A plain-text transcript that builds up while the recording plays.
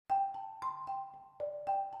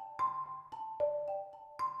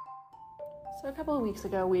So a couple of weeks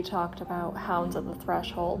ago, we talked about hounds at the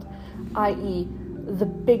threshold, i.e. the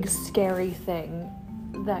big scary thing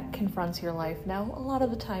that confronts your life. Now, a lot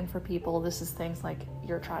of the time for people, this is things like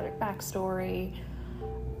your tragic backstory,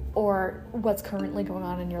 or what's currently going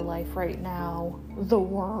on in your life right now, the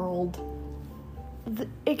world.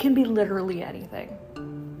 It can be literally anything.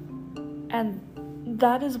 And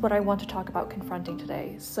that is what I want to talk about confronting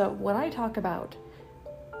today. So when I talk about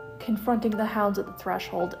confronting the hounds at the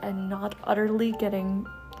threshold and not utterly getting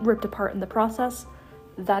ripped apart in the process,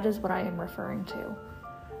 that is what I am referring to.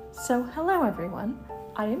 So hello everyone,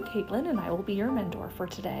 I am Caitlin and I will be your mentor for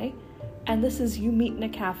today, and this is You Meet in a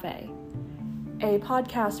Cafe, a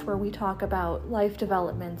podcast where we talk about life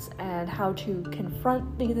developments and how to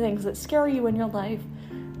confront the things that scare you in your life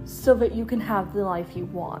so that you can have the life you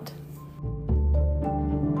want.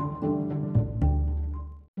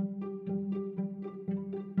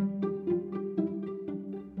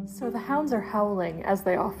 So the hounds are howling, as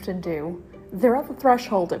they often do. They're at the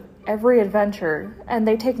threshold of every adventure, and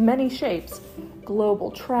they take many shapes.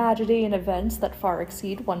 Global tragedy and events that far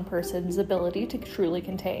exceed one person's ability to truly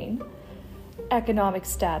contain. Economic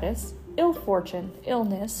status, ill fortune,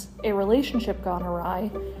 illness, a relationship gone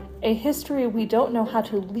awry, a history we don't know how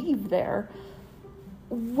to leave there.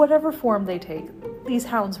 Whatever form they take, these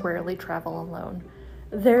hounds rarely travel alone.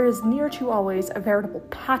 There is near to always a veritable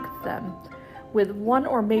pack of them, with one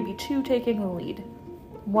or maybe two taking the lead.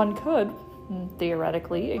 One could,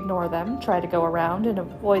 theoretically, ignore them, try to go around and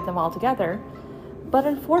avoid them altogether, but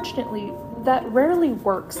unfortunately, that rarely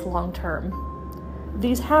works long term.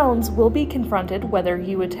 These hounds will be confronted whether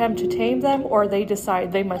you attempt to tame them or they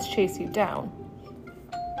decide they must chase you down.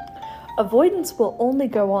 Avoidance will only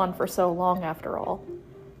go on for so long after all.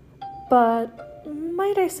 But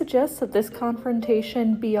might I suggest that this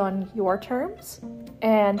confrontation be on your terms?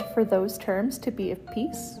 And for those terms to be of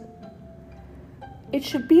peace? It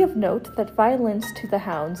should be of note that violence to the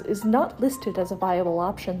hounds is not listed as a viable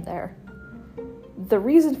option there. The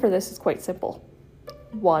reason for this is quite simple.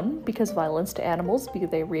 1, because violence to animals, be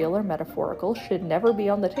they real or metaphorical, should never be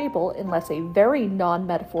on the table unless a very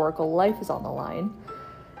non-metaphorical life is on the line.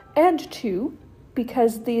 And 2,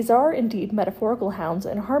 because these are indeed metaphorical hounds,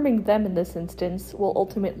 and harming them in this instance will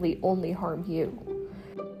ultimately only harm you.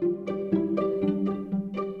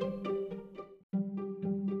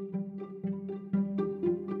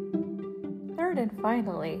 Third and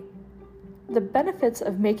finally, the benefits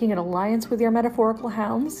of making an alliance with your metaphorical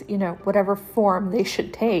hounds, whatever form they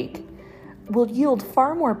should take, will yield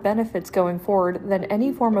far more benefits going forward than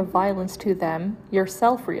any form of violence to them,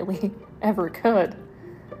 yourself really, ever could.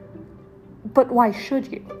 But why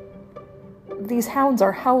should you? These hounds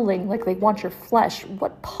are howling like they want your flesh.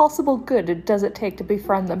 What possible good does it take to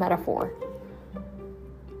befriend the metaphor?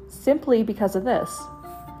 Simply because of this.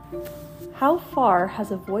 How far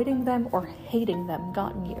has avoiding them or hating them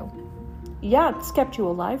gotten you? Yeah, it's kept you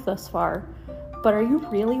alive thus far, but are you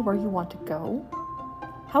really where you want to go?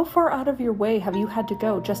 How far out of your way have you had to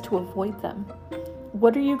go just to avoid them?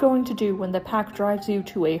 What are you going to do when the pack drives you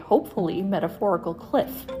to a hopefully metaphorical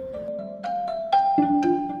cliff?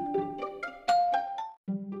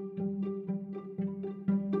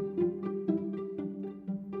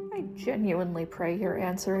 I genuinely pray your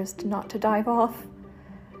answer is not to dive off.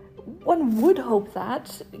 One would hope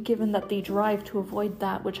that, given that the drive to avoid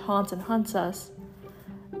that which haunts and hunts us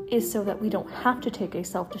is so that we don't have to take a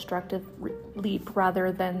self-destructive leap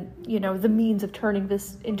rather than, the means of turning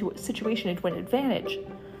this situation into an advantage.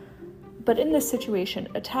 But in this situation,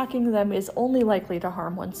 attacking them is only likely to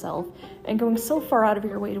harm oneself, and going so far out of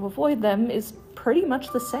your way to avoid them is pretty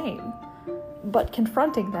much the same. But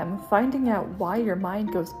confronting them, finding out why your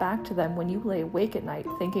mind goes back to them when you lay awake at night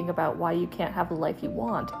thinking about why you can't have the life you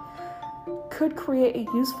want, could create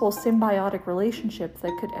a useful symbiotic relationship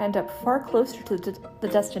that could end up far closer to the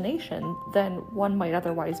destination than one might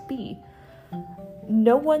otherwise be.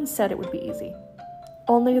 No one said it would be easy,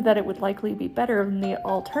 only that it would likely be better than the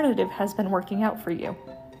alternative has been working out for you.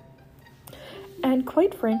 And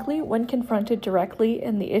quite frankly, when confronted directly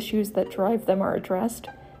and the issues that drive them are addressed,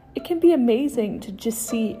 it can be amazing to just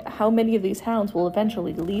see how many of these hounds will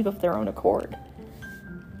eventually leave of their own accord.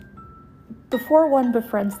 Before one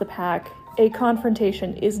befriends the pack, a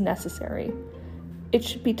confrontation is necessary. It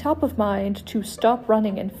should be top of mind to stop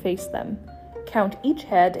running and face them. Count each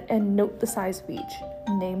head and note the size of each.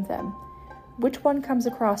 Name them. Which one comes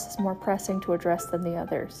across as more pressing to address than the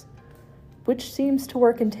others? Which seems to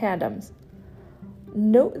work in tandems?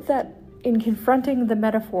 Note that in confronting the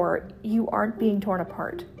metaphor, you aren't being torn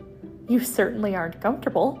apart. You certainly aren't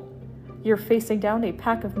comfortable. You're facing down a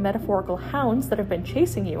pack of metaphorical hounds that have been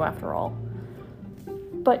chasing you after all.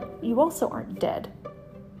 But you also aren't dead,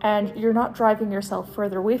 and you're not driving yourself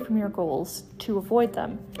further away from your goals to avoid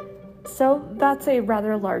them. So that's a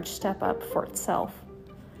rather large step up for itself.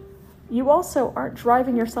 You also aren't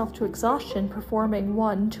driving yourself to exhaustion performing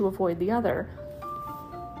one to avoid the other,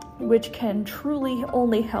 which can truly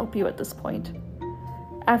only help you at this point.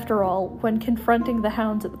 After all, when confronting the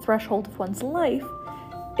hounds at the threshold of one's life,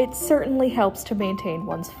 it certainly helps to maintain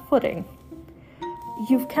one's footing.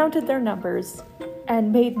 You've counted their numbers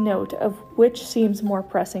and made note of which seems more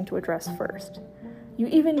pressing to address first. You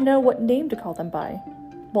even know what name to call them by.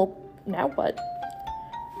 Well, now what?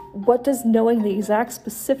 What does knowing the exact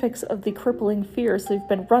specifics of the crippling fears they've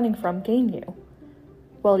been running from gain you?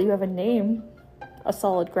 Well, you have a name, a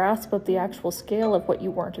solid grasp of the actual scale of what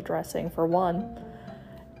you weren't addressing, for one.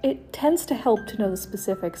 It tends to help to know the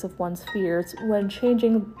specifics of one's fears when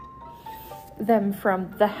changing them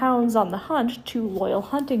from the hounds on the hunt to loyal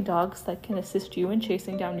hunting dogs that can assist you in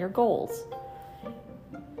chasing down your goals.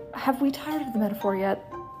 Have we tired of the metaphor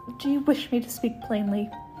yet? Do you wish me to speak plainly?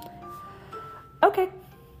 Okay.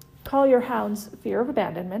 Call your hounds fear of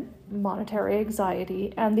abandonment, monetary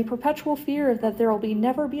anxiety, and the perpetual fear that there will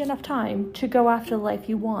never be enough time to go after the life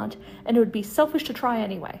you want, and it would be selfish to try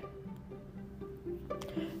anyway.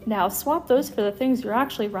 Now swap those for the things you're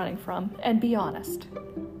actually running from, and be honest.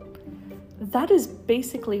 That is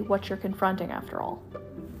basically what you're confronting after all.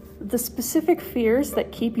 The specific fears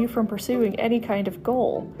that keep you from pursuing any kind of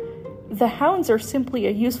goal. The hounds are simply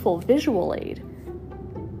a useful visual aid.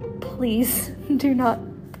 Please do not,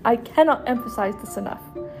 I cannot emphasize this enough.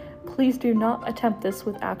 Please do not attempt this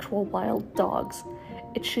with actual wild dogs.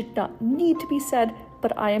 It should not need to be said,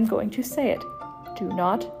 but I am going to say it. Do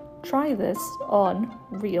not try this on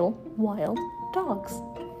real wild dogs.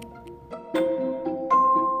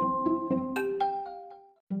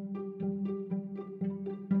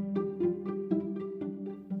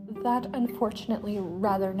 That unfortunately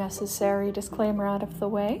rather necessary disclaimer out of the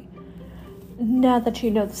way. Now that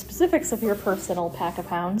you know the specifics of your personal pack of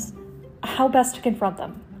hounds, how best to confront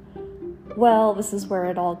them? Well, this is where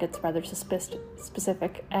it all gets rather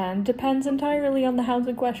specific and depends entirely on the hounds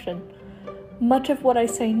in question. Much of what I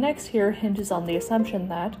say next here hinges on the assumption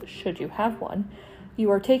that, should you have one,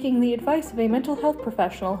 you are taking the advice of a mental health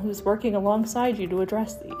professional who's working alongside you to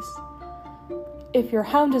address these. If your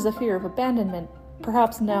hound has a fear of abandonment,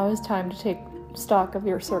 perhaps now is time to take stock of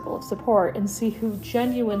your circle of support and see who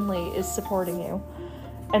genuinely is supporting you,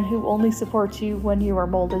 and who only supports you when you are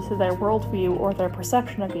molded to their worldview or their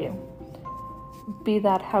perception of you. Be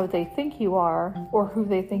that how they think you are, or who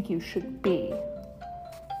they think you should be.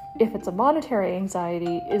 If it's a monetary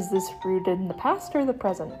anxiety, is this rooted in the past or the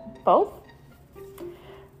present? Both?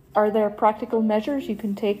 Are there practical measures you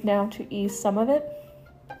can take now to ease some of it?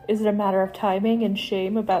 Is it a matter of timing and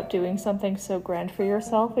shame about doing something so grand for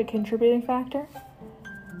yourself a contributing factor?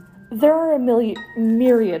 There are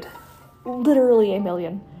myriad, literally a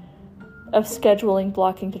million, of scheduling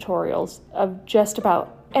blocking tutorials of just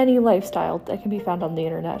about any lifestyle that can be found on the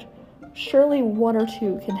internet. Surely one or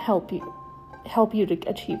two can help you to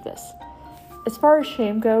achieve this. As far as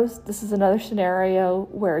shame goes, this is another scenario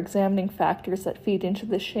where examining factors that feed into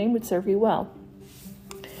this shame would serve you well.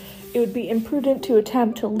 It would be imprudent to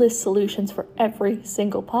attempt to list solutions for every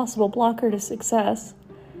single possible blocker to success,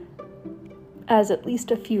 as at least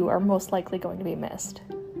a few are most likely going to be missed.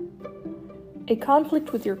 A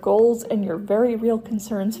conflict with your goals and your very real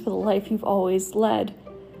concerns for the life you've always led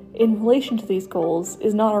in relation to these goals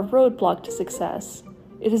is not a roadblock to success.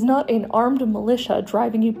 It is not an armed militia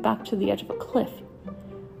driving you back to the edge of a cliff.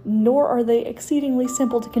 Nor are they exceedingly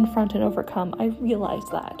simple to confront and overcome. I realize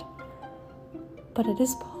that. But it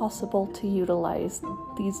is possible to utilize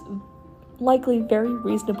these likely very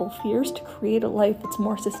reasonable fears to create a life that's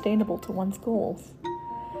more sustainable to one's goals.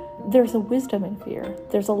 There's a wisdom in fear.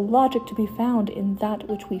 There's a logic to be found in that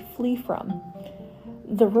which we flee from.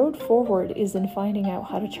 The road forward is in finding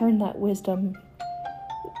out how to turn that wisdom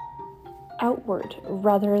outward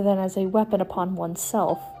rather than as a weapon upon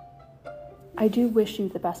oneself. I do wish you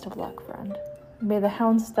the best of luck, friend. May the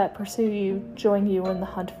hounds that pursue you join you in the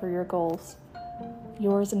hunt for your goals.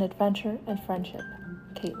 Yours in adventure and friendship,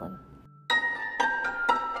 Caitlin.